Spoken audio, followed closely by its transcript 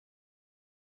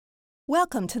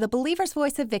Welcome to the Believer's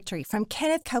Voice of Victory from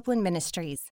Kenneth Copeland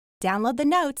Ministries. Download the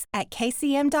notes at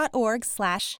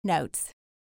kcm.org/notes.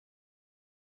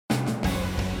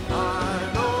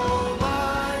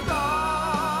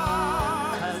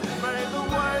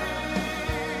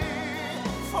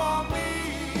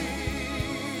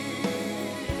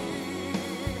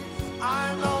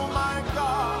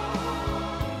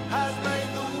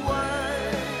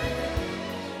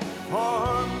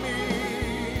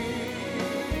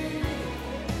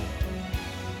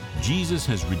 Jesus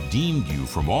has redeemed you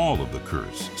from all of the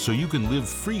curse, so you can live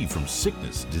free from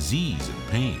sickness, disease, and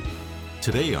pain.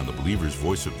 Today on the Believer's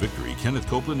Voice of Victory, Kenneth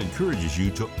Copeland encourages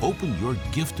you to open your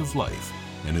gift of life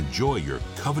and enjoy your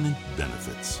covenant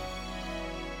benefits.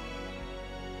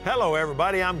 Hello,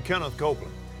 everybody. I'm Kenneth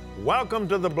Copeland. Welcome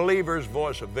to the Believer's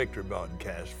Voice of Victory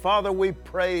broadcast. Father, we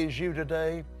praise you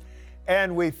today,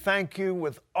 and we thank you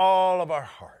with all of our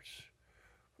hearts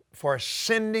for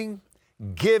sending,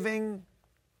 giving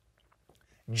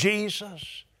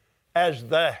Jesus as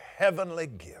the heavenly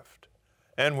gift.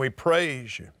 And we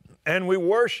praise you, and we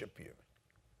worship you,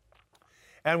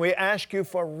 and we ask you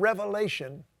for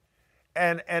revelation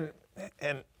and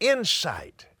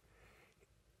insight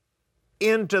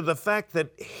into the fact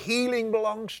that healing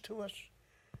belongs to us,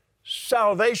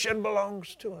 salvation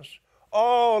belongs to us.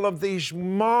 All of these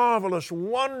marvelous,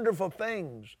 wonderful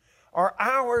things are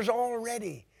ours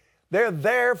already. They're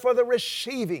there for the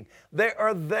receiving. They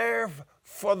are there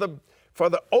for the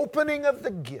opening of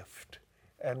the gift.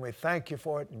 And we thank you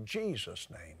for it in Jesus'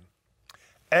 name.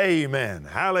 Amen.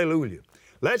 Hallelujah.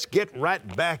 Let's get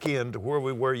right back into where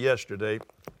we were yesterday.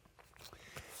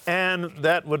 And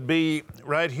that would be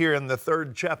right here in the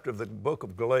 3rd chapter of the book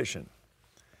of Galatians.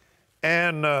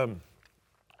 And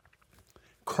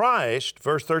Christ,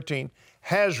 verse 13,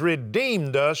 has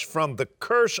redeemed us from the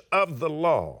curse of the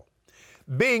law,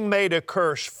 being made a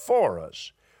curse for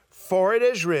us. For it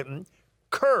is written,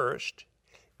 cursed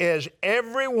is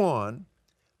everyone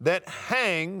that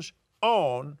hangs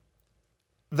on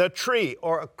the tree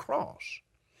or a cross,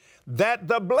 that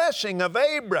the blessing of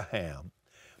Abraham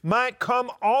might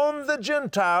come on the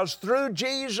Gentiles through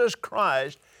Jesus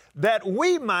Christ, that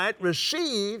we might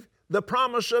receive the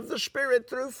promise of the Spirit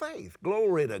through faith.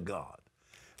 Glory to God.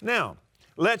 Now,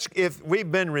 if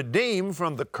we've been redeemed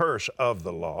from the curse of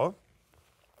the law,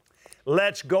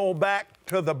 let's go back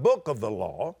to the book of the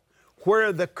law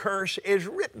where the curse is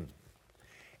written.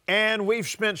 And we've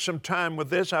spent some time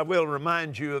with this. I will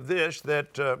remind you of this,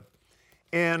 that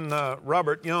in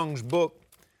Robert Young's book,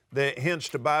 The Hints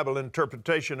to Bible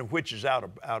Interpretation, of which is out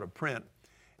of print,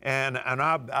 and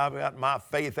I've got my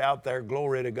faith out there,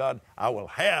 glory to God. I will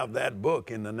have that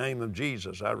book in the name of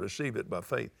Jesus. I receive it by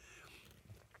faith.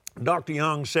 Dr.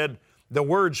 Young said, the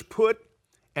words put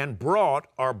and brought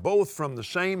are both from the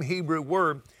same Hebrew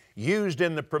word, used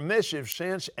in the permissive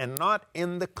sense and not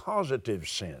in the causative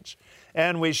sense.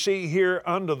 And we see here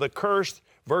under the curse,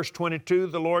 verse 22,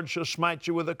 the Lord shall smite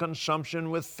you with a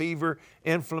consumption, with fever,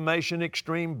 inflammation,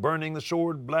 extreme burning, the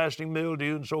sword, blasting,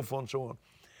 mildew, and so forth and so on.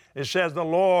 It says the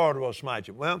Lord will smite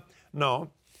you. Well,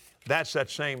 no, that's that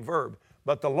same verb.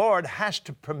 But the Lord has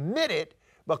to permit it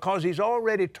because He's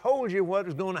already told you what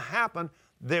is going to happen.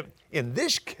 In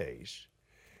this case,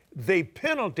 the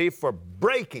penalty for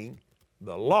breaking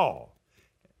the law,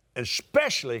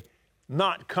 especially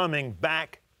not coming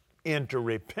back into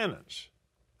repentance.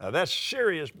 Now that's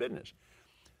serious business.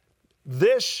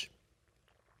 The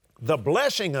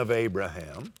blessing of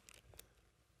Abraham,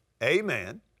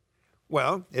 amen.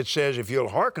 Well, it says, if you'll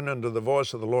hearken unto the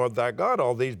voice of the Lord thy God,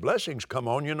 all these blessings come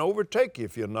on you and overtake you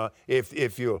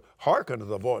if you'll hearken to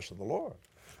the voice of the Lord.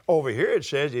 Over here it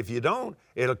says, if you don't,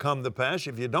 it'll come to pass.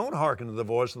 If you don't hearken to the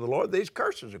voice of the Lord, these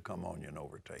curses will come on you and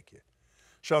overtake you.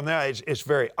 So now it's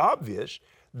very obvious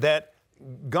that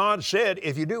God said,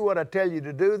 if you do what I tell you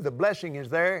to do, the blessing is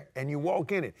there and you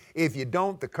walk in it. If you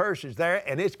don't, the curse is there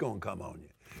and it's going to come on you.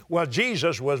 Well,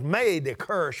 Jesus was made a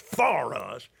curse for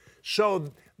us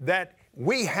so that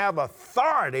we have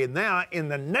authority now in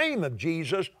the name of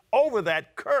Jesus over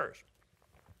that curse.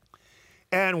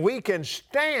 And we can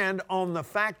stand on the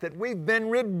fact that we've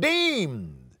been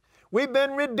redeemed. We've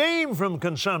been redeemed from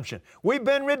consumption. We've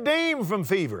been redeemed from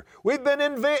fever. We've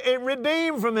been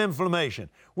redeemed from inflammation.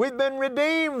 We've been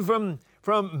redeemed from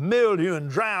mildew and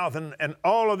drought and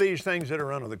all of these things that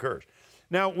are under the curse.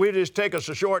 Now, we just take us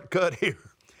a shortcut here.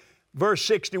 Verse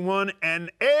 61,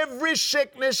 and every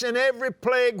sickness and every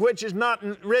plague which is not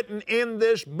written in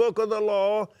this book of the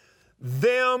law,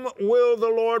 them will the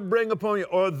Lord bring upon you,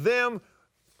 or them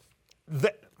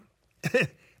that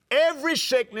every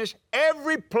sickness,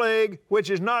 every plague which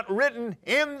is not written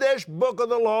in this book of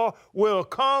the law will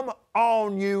come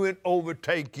on you and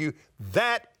overtake you.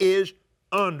 That is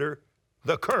under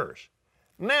the curse.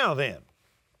 Now then,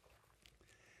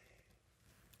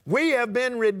 we have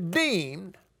been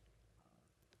redeemed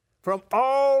from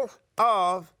all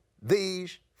of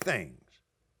these things.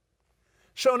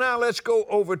 So now let's go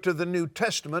over to the New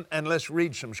Testament and let's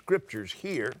read some scriptures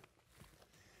here.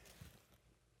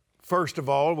 First of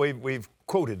all, we've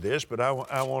quoted this, but I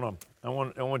want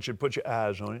you to put your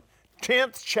eyes on it.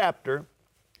 10th chapter.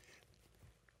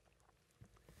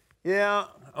 Yeah,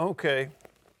 okay.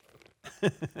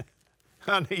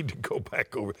 I need to go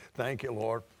back over. Thank you,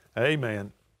 Lord.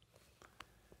 Amen.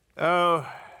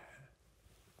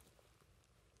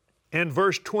 In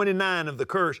verse 29 of the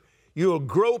curse, you'll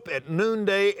grope at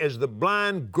noonday as the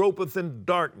blind gropeth in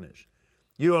darkness.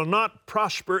 You will not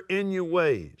prosper in your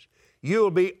ways. You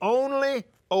will be only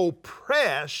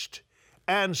oppressed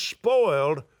and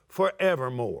spoiled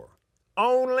forevermore.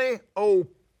 Only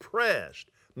oppressed.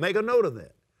 Make a note of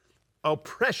that.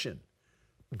 Oppression.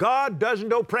 God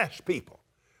doesn't oppress people.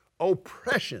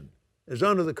 Oppression is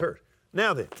under the curse.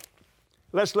 Now then,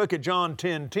 let's look at John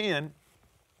 10:10.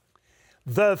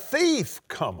 The thief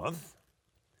cometh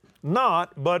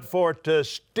not but for to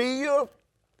steal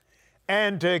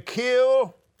and to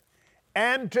kill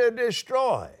and to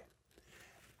destroy.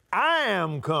 I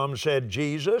am come, said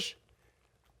Jesus,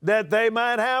 that they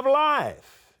might have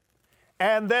life,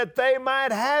 and that they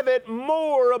might have it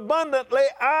more abundantly.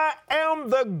 I am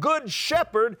the good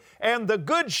shepherd, and the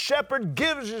good shepherd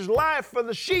gives his life for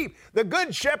the sheep. The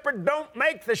good shepherd don't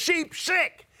make the sheep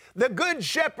sick. The good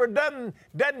shepherd doesn't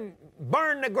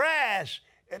burn the grass.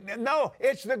 No,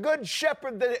 it's the good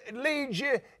shepherd that leads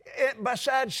you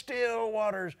beside still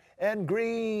waters and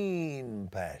green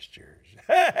pastures.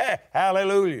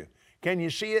 Hallelujah. Can you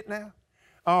see it now?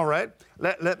 All right.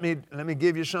 Let me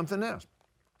give you something else.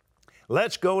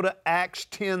 Let's go to Acts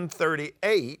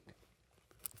 10:38.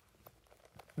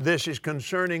 This is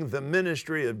concerning the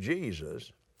ministry of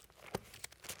Jesus.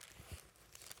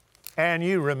 And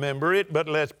you remember it, but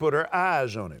let's put our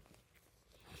eyes on it.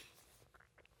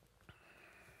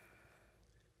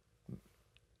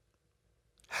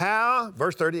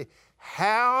 Verse 30,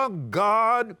 how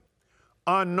God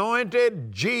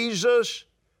anointed Jesus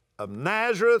of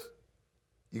Nazareth,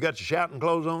 you got your shouting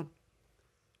clothes on,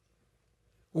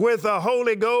 with the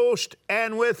Holy Ghost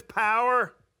and with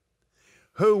power,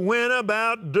 who went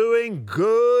about doing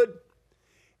good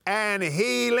and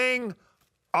healing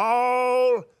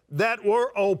all that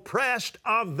were oppressed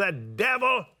of the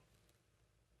devil.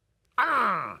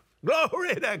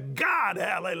 Glory to God,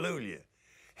 hallelujah.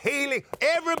 Healing.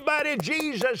 Everybody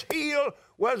Jesus healed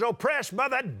was oppressed by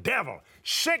the devil.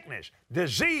 Sickness,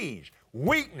 disease,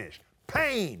 weakness,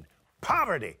 pain,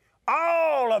 poverty,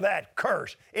 all of that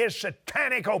curse is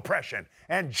satanic oppression.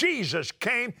 And Jesus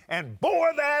came and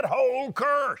bore that whole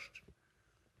curse.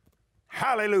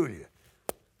 Hallelujah.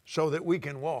 So that we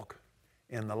can walk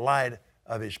in the light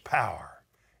of His power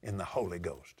in the Holy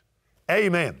Ghost.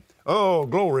 Amen. Oh,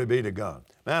 glory be to God.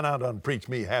 Man, I done preached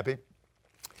me happy.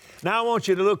 Now I want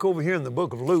you to look over here in the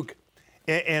book of Luke,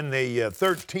 in the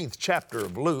 13th chapter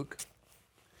of Luke.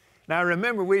 Now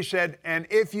remember we said, and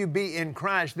if you be in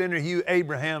Christ, then are you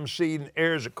Abraham's seed and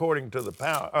heirs according to the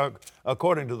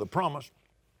promise.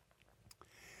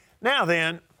 Now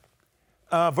then,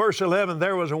 verse 11,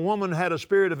 there was a woman had a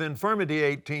spirit of infirmity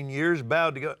 18 years,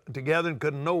 bowed together and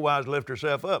could in no wise lift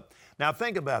herself up. Now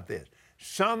think about this.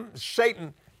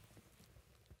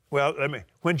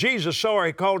 When Jesus saw her,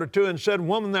 He called her to and said,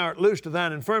 Woman, thou art loosed of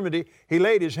thine infirmity. He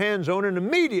laid His hands on her, and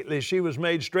immediately she was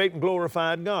made straight and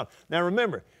glorified God. Now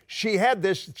remember, she had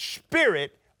this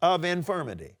spirit of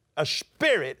infirmity, a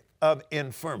spirit of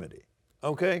infirmity,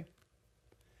 okay?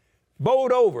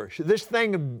 Bowed over. This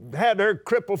thing had her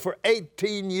crippled for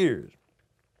 18 years.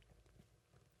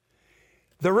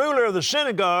 The ruler of the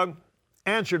synagogue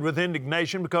answered with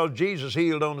indignation because Jesus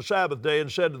healed on the Sabbath day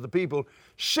and said to the people,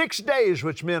 6 days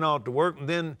which men ought to work,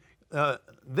 and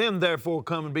then therefore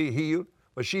come and be healed.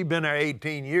 But she'd been there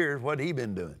 18 years. What had He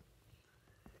been doing?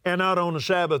 And not on the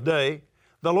Sabbath day.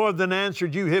 The Lord then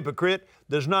answered, You hypocrite,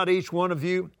 does not each one of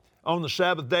you on the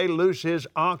Sabbath day loose his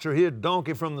ox or his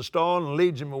donkey from the stall and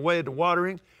leads him away to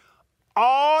watering?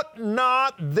 Ought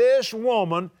not this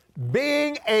woman,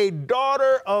 being a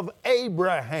daughter of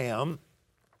Abraham,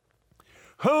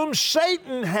 whom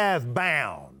Satan hath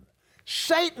bound?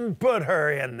 Satan put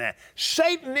her in that.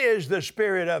 Satan is the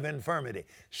spirit of infirmity.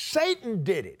 Satan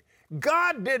did it.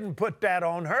 God didn't put that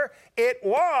on her. It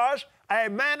was a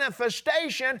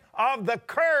manifestation of the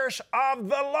curse of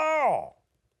the law.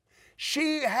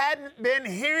 She hadn't been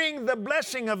hearing the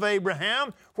blessing of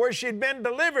Abraham where she'd been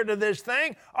delivered of this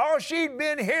thing. All she'd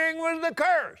been hearing was the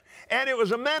curse. And it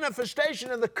was a manifestation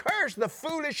of the curse, the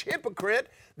foolish hypocrite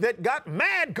that got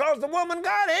mad because the woman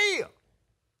got healed.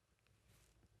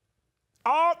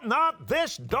 Ought not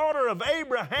this daughter of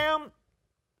Abraham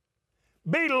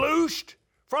be loosed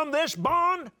from this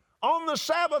bond on the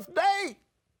Sabbath day?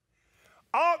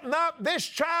 Ought not this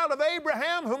child of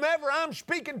Abraham, whomever I'm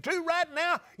speaking to right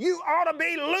now, you ought to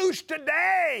be loosed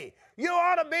today. You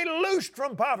ought to be loosed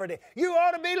from poverty. You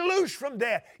ought to be loosed from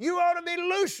death. You ought to be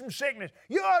loosed from sickness.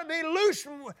 You ought to be loosed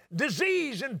from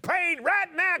disease and pain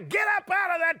right now. Get up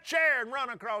out of that chair and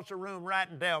run across the room right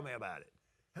and tell me about it.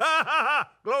 Ha ha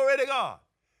ha! Glory to God.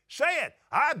 Say it.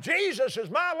 Jesus is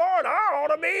my Lord. I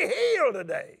ought to be healed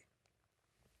today.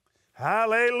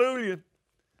 Hallelujah.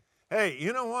 Hey,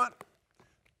 you know what?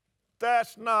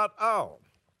 That's not all.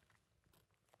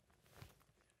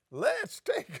 Let's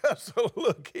take us a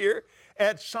look here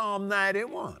at Psalm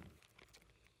 91.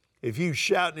 If you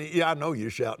shouting, yeah, I know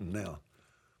you're shouting now,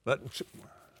 but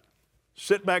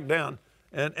sit back down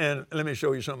and let me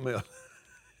show you something else.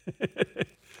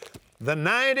 The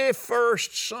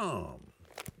 91st Psalm.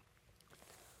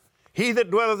 He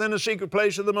that dwelleth in the secret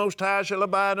place of the Most High shall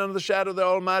abide under the shadow of the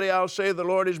Almighty. I'll say, the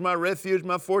Lord is my refuge,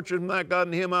 my fortress, my God,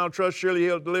 in Him I'll trust. Surely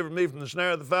He'll deliver me from the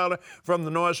snare of the fowler, from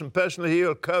the noisome pestilence.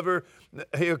 He'll cover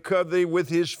thee with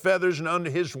His feathers, and under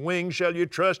His wings shall you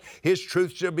trust. His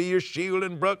truth shall be your shield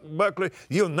and buckler.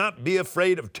 You'll not be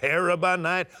afraid of terror by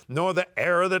night, nor the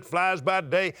arrow that flies by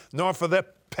day, nor for the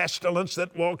pestilence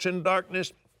that walks in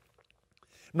darkness,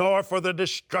 nor for the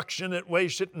destruction that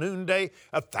wastes at noonday.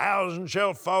 1,000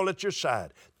 shall fall at your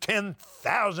side,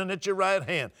 10,000 at your right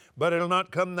hand, but it'll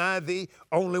not come nigh thee.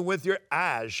 Only with your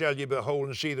eyes shall you behold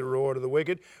and see the reward of the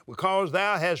wicked, because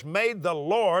thou hast made the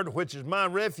Lord, which is my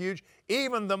refuge,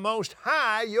 even the Most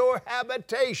High, your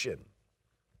habitation.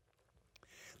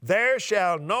 There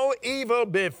shall no evil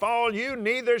befall you,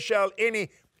 neither shall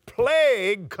any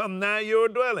plague come nigh your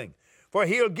dwelling. For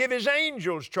He'll give His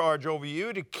angels charge over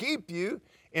you to keep you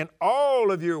in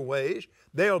all of your ways.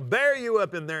 They'll bear you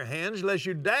up in their hands, lest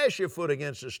you dash your foot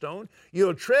against a stone.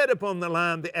 You'll tread upon the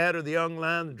lion, the adder, the young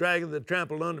lion, the dragon, the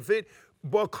trampled under feet.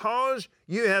 Because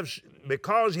He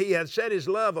hath set His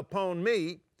love upon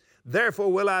me,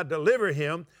 therefore will I deliver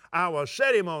him. I will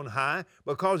set him on high,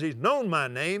 because he's known my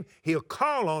name. He'll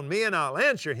call on me, and I'll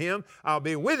answer him. I'll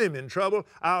be with him in trouble.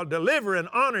 I'll deliver and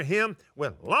honor him.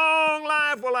 With long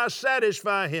life will I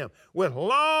satisfy him. With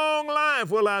long life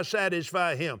will I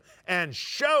satisfy him, and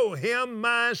show him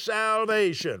my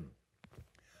salvation.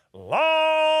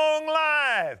 Long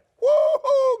life.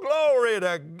 Woo-hoo! Glory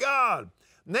to God.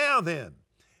 Now then,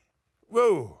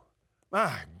 whoa,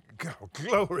 my God,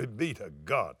 glory be to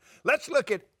God. Let's look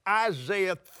at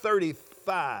Isaiah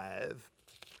 35,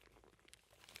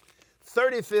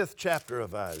 35th chapter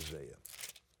of Isaiah.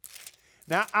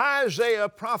 Now, Isaiah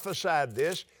prophesied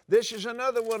this. This is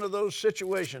another one of those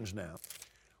situations now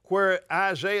where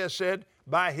Isaiah said,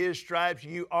 by His stripes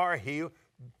you are healed.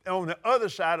 On the other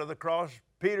side of the cross,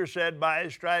 Peter said, by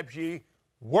His stripes ye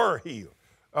were healed.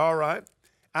 All right,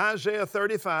 Isaiah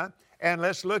 35, and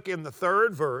let's look in the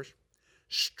 3rd verse.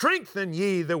 Strengthen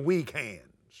ye the weak hands.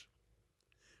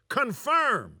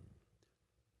 Confirm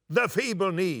the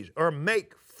feeble knees, or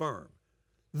make firm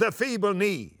the feeble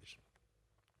knees.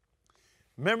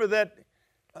 Remember that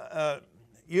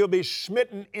you'll be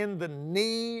smitten in the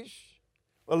knees?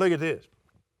 Well, look at this.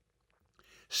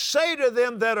 Say to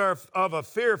them that are of a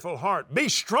fearful heart, be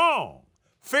strong,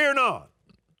 fear not.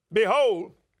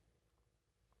 Behold,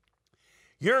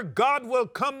 your God will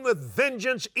come with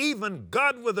vengeance, even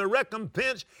God with a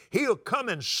recompense. He'll come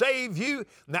and save you.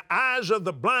 The eyes of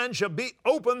the blind shall be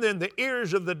opened, and the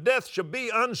ears of the deaf shall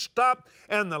be unstopped,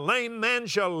 and the lame man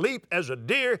shall leap as a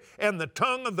deer, and the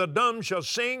tongue of the dumb shall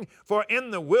sing. For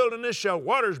in the wilderness shall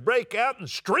waters break out, and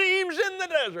streams in the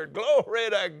desert.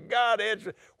 Glory to God.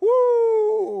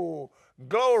 Woo!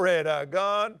 Glory to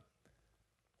God.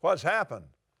 What's happened?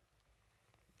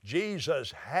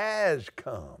 Jesus has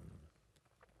come.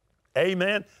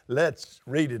 Amen. Let's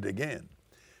read it again.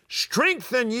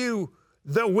 Strengthen you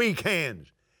the weak hands,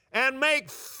 and make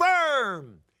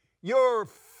firm your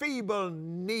feeble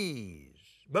knees,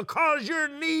 because your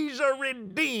knees are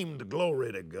redeemed.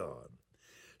 Glory to God.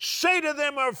 Say to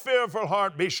them of fearful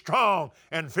heart, be strong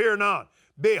and fear not.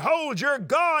 Behold, your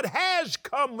God has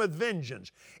come with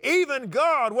vengeance, even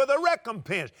God with a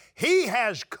recompense. He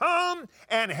has come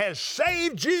and has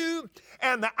saved you,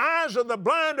 and the eyes of the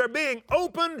blind are being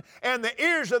opened, and the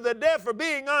ears of the deaf are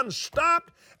being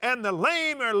unstopped, and the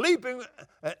lame are leaping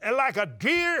like a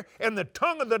deer, and the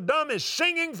tongue of the dumb is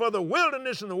singing, for the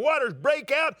wilderness and the waters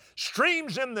break out,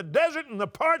 streams in the desert, and the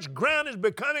parched ground is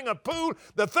becoming a pool,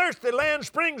 the thirsty land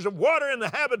springs of water in the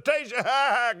habitation.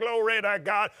 Ha, glory to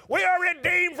God. We are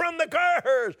redeemed from the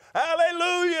curse.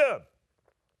 Hallelujah.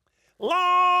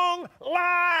 Long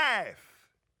life.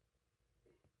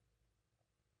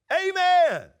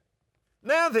 Amen.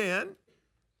 Now then,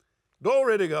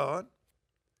 glory to God.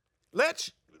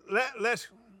 Let's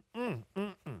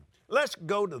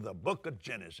go to the book of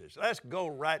Genesis. Let's go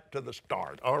right to the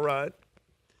start, all right?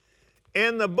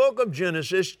 In the book of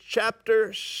Genesis,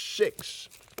 chapter 6.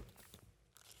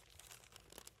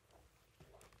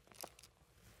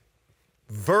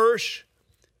 Verse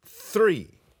 3.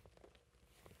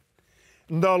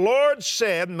 The Lord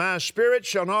said, my spirit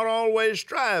shall not always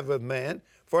strive with man,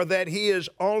 for that he is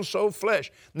also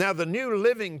flesh. Now, the New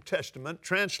Living Testament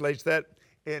translates that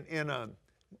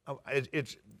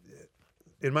it's,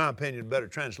 in my opinion, a better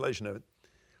translation of it.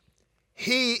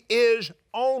 He is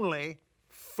only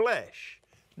flesh.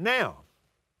 Now,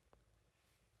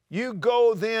 you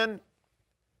go then,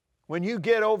 when you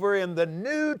get over in the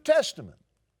New Testament,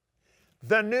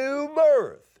 the new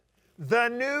birth, the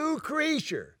new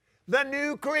creature, the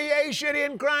new creation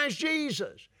in Christ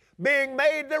Jesus, being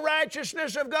made the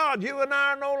righteousness of God. You and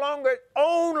I are no longer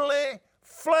only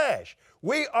flesh.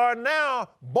 We are now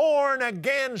born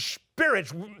again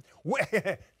spirits,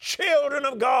 children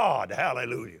of God.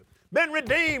 Hallelujah. Been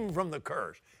redeemed from the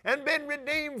curse, and been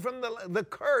redeemed from the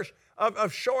curse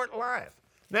of short life.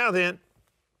 Now then,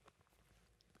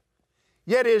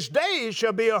 yet his days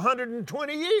shall be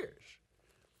 120 years.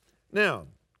 Now,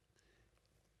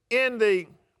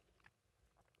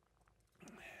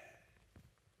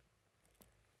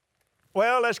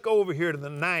 let's go over here to the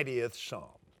 90th Psalm.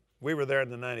 We were there in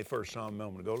the 91st Psalm a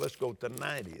moment ago. Let's go to the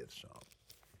 90th Psalm.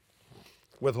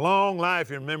 With long life,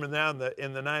 you remember now in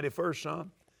the 91st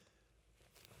Psalm?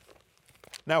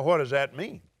 Now, what does that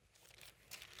mean?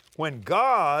 When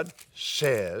God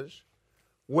says,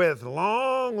 with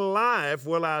long life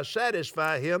will I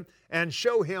satisfy him and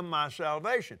show him my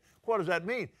salvation. What does that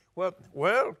mean?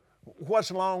 Well, what's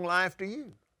long life to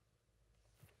you?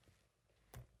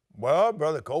 Well,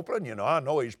 Brother Copeland, I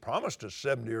know he's promised us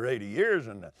 70 or 80 years,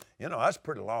 and, that's a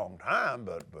pretty long time,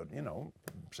 but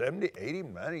 70, 80,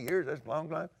 90 years, that's a long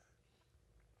time.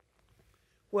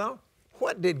 Well,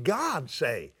 what did God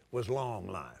say was long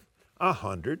life?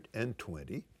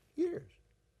 120 years.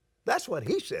 That's what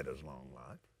he said is long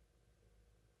life.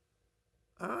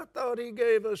 I thought he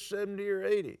gave us 70 or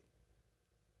 80.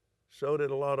 So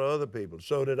did a lot of other people.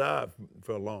 So did I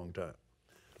for a long time.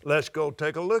 Let's go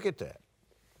take a look at that.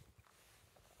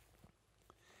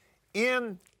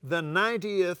 In the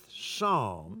 90th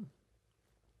Psalm,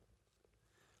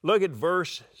 look at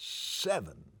verse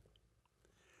 7.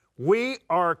 We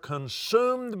are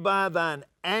consumed by thine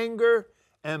anger,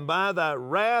 and by thy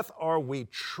wrath are we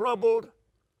troubled.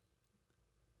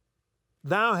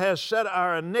 Thou hast set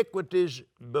our iniquities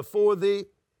before thee,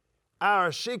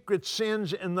 our secret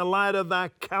sins in the light of thy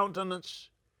countenance.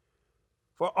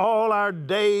 For all our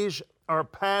days are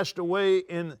passed away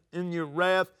in your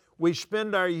wrath. We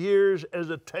spend our years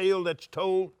as a tale that's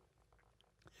told.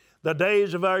 The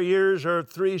days of our years are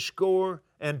 70,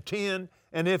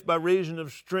 and if by reason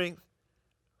of strength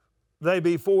they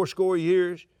be 80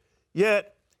 years,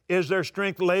 yet is their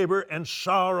strength labor and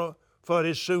sorrow, for it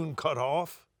is soon cut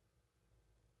off.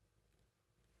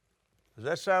 Does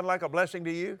that sound like a blessing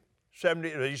to you?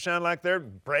 70, do you sound like they're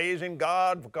praising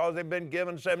God because they've been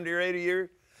given 70 or 80 years?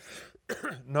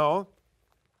 No.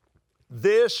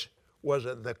 This was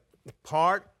the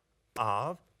part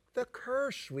of the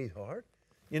curse, sweetheart.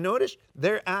 You notice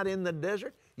they're out in the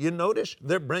desert. You notice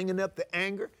they're bringing up the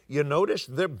anger. You notice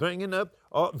they're bringing up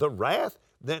the wrath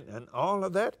and all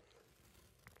of that.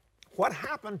 What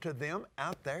happened to them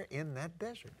out there in that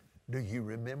desert? Do you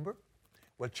remember?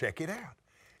 Well, check it out.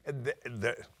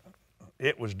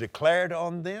 It was declared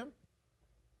on them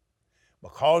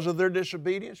because of their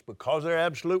disobedience, because of their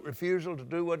absolute refusal to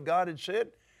do what God had said.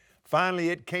 Finally,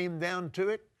 it came down to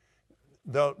it.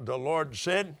 The Lord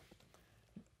said,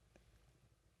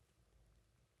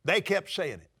 they kept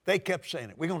saying it. They kept saying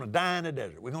it. We're going to die in the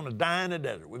desert. We're going to die in the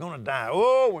desert. We're going to die.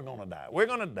 Oh, we're going to die. We're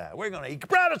going to die. He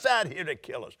brought us out here to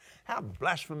kill us. How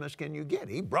blasphemous can you get?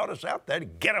 He brought us out there to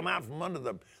get them out from under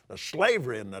the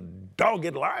slavery and the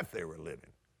dogged life they were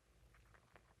living.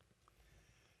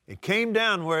 It came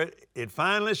down where it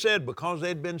finally said, because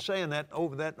they'd been saying that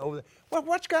over that. Well,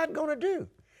 what's God going to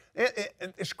do?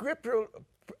 Scriptural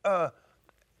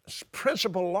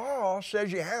principle law says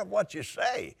you have what you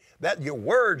say, that your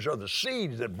words are the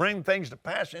seeds that bring things to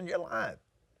pass in your life.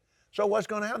 So what's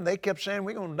going to happen? They kept saying,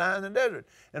 we're going to die in the desert.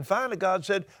 And finally God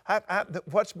said,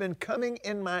 what's been coming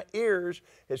in my ears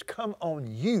has come on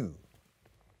you.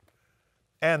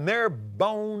 And their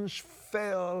bones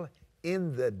fell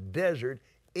in the desert.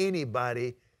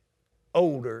 Anybody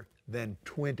older than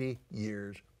 20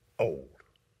 years old.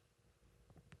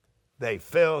 They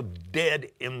fell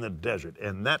dead in the desert,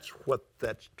 and that's what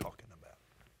that's talking about.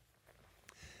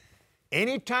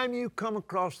 Anytime you come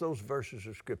across those verses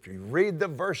of Scripture, you read the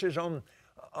verses on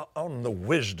the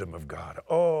wisdom of God.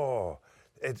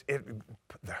 It's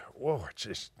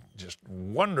just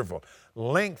wonderful.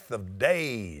 Length of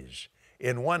days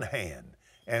in one hand,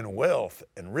 and wealth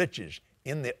and riches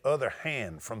in the other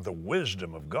hand, from the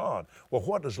wisdom of God. Well,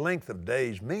 what does length of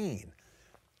days mean?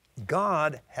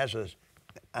 God has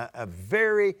a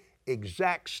very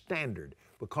exact standard,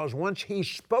 because once He's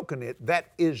spoken it,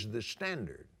 that is the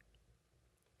standard.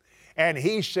 And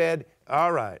He said,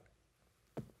 all right,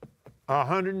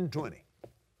 120.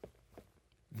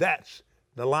 That's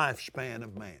the lifespan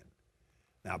of man.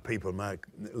 Now, people might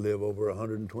live over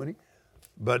 120,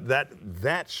 but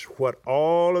that's what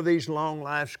all of these long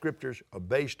life scriptures are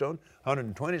based on.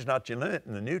 120 is not your limit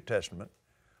in the New Testament,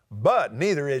 but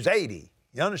neither is 80.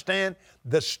 You understand?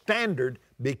 The standard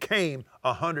became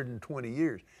 120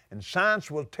 years. And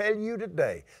science will tell you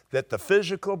today that the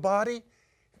physical body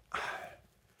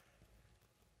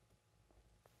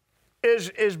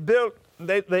is built,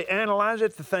 they analyze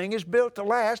it, the thing is built to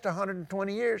last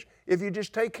 120 years if you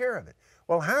just take care of it.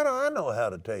 Well, how do I know how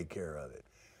to take care of it?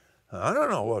 I don't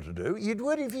know what to do.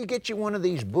 What if you get you one of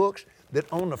these books that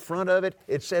on the front of it,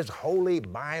 it says Holy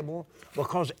Bible,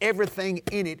 because everything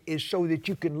in it is so that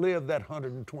you can live that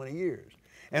 120 years.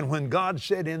 And when God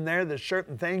said in there, there's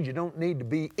certain things you don't need to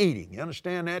be eating. You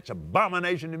understand that? It's an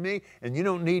abomination to me, and you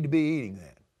don't need to be eating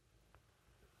that.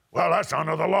 Well, that's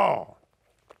under the law.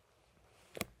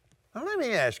 Now, let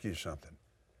me ask you something.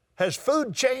 Has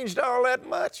food changed all that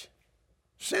much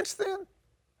since then?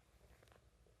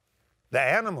 The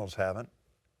animals haven't.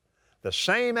 The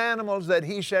same animals that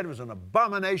He said was an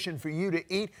abomination for you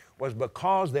to eat was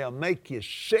because they'll make you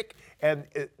sick, and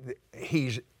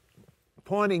He's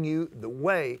pointing you the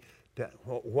way to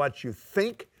what you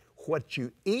think, what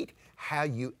you eat, how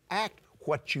you act,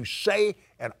 what you say,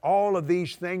 and all of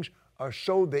these things are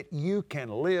so that you can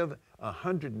live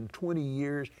 120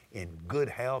 years in good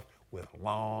health with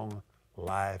long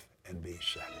life and be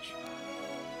satisfied.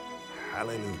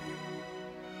 Hallelujah.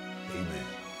 Amen.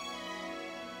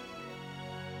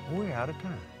 We're out of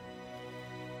time.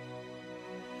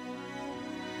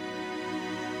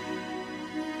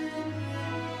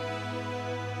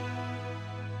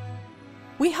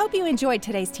 We hope you enjoyed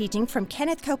today's teaching from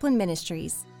Kenneth Copeland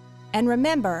Ministries. And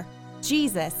remember,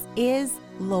 Jesus is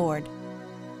Lord.